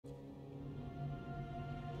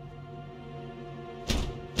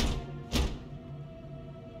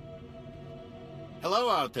Hello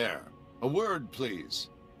out there. A word, please.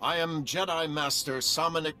 I am Jedi Master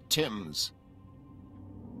Somnic Timms.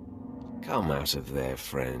 Come out of there,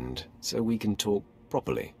 friend, so we can talk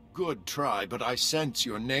properly. Good try, but I sense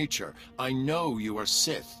your nature. I know you are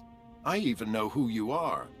Sith. I even know who you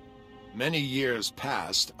are. Many years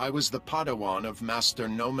past, I was the Padawan of Master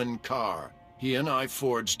Nomen Karr. He and I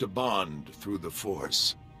forged a bond through the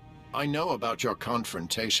Force. I know about your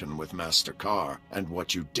confrontation with Master Karr and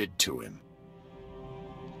what you did to him.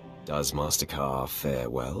 Does Master Karr fare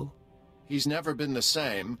well? He's never been the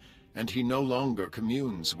same, and he no longer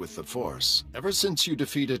communes with the Force. Ever since you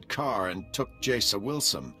defeated Karr and took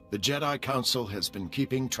wholesome, the Jedi Council has been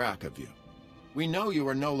keeping track of you. We know you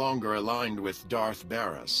are no longer aligned with Darth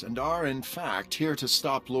Barris, and are in fact here to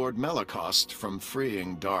stop Lord Melicost from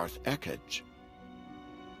freeing Darth Ekage.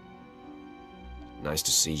 Nice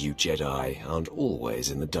to see you Jedi aren't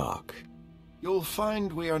always in the dark. You'll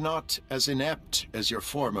find we are not as inept as your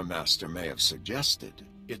former master may have suggested.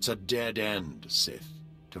 It's a dead end, Sith.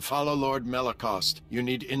 To follow Lord Melicost, you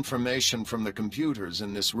need information from the computers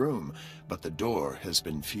in this room, but the door has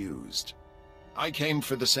been fused. I came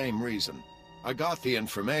for the same reason. I got the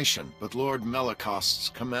information, but Lord Melicost's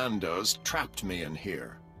commandos trapped me in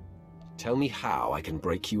here. Tell me how I can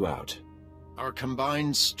break you out. Our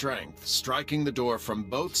combined strength, striking the door from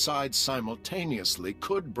both sides simultaneously,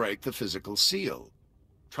 could break the physical seal.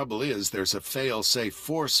 Trouble is, there's a fail-safe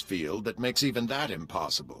force field that makes even that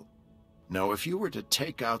impossible. Now, if you were to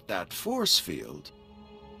take out that force field...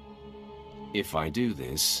 If I do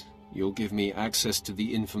this, you'll give me access to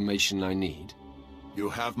the information I need? You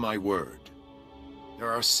have my word.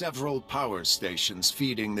 There are several power stations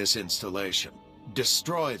feeding this installation.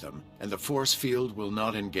 Destroy them, and the force field will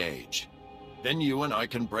not engage. Then you and I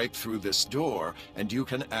can break through this door, and you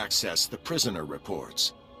can access the prisoner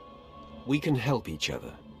reports. We can help each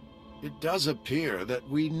other. It does appear that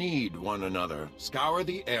we need one another. Scour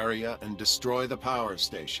the area and destroy the power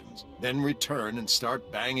stations. Then return and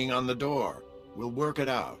start banging on the door. We'll work it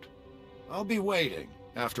out. I'll be waiting.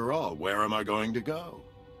 After all, where am I going to go?